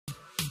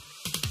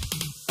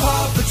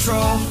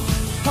Patrol,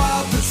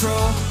 Paw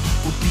Patrol,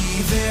 we'll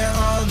be there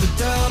on the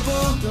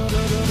double.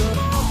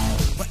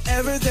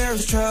 Whenever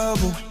there's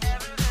trouble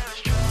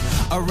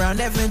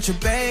around Adventure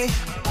Bay,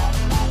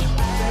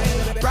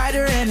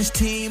 Ryder and his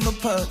team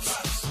of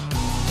pups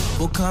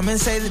will come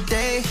and save the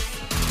day.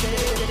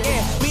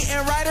 Yeah, me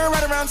and Ryder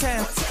right around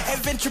town,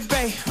 Adventure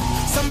Bay.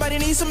 Somebody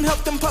needs some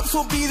help, them pups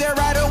will be there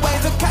right away.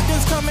 The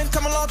captain's coming,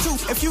 come along too.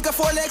 If you got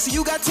 4 legs,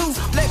 you got 2.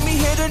 Let me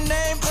hear the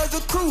name of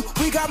the crew.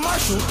 We got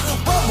Marshall,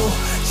 Bubble,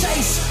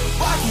 Chase,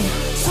 Rocky,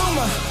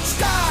 Suma,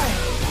 Sky.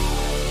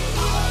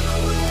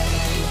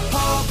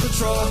 Paw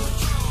Patrol,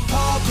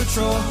 Paw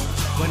Patrol,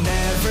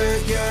 whenever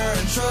you're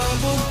in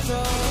trouble.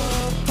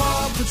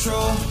 Paw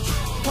Patrol,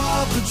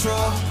 Paw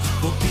Patrol,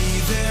 we'll be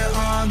there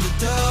on the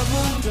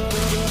double.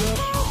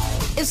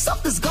 If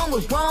something's going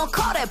wrong,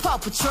 call that Paw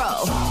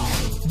Patrol.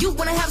 You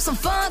wanna have some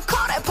fun,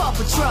 call that Paw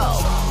Patrol.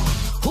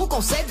 Who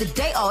gon' save the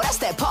day? Oh, that's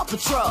that Paw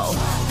Patrol.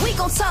 We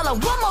gon' tell her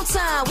one more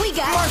time, we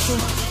got Marshall,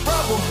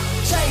 Bubble,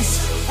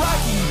 Chase,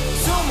 Rocky,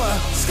 Zuma,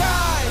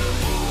 Sky.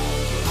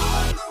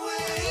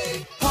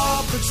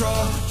 Paw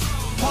Patrol,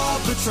 Paw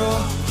Patrol,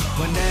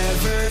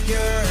 whenever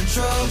you're in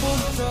trouble.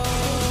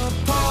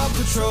 Paw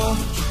Patrol,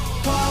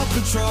 Paw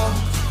Patrol,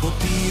 we'll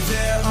be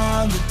there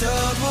on the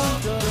double.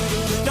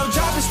 No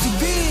job is too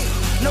big,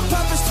 no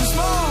pup is too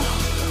small.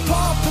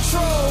 Paw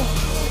Patrol,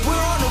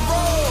 we're on the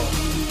road.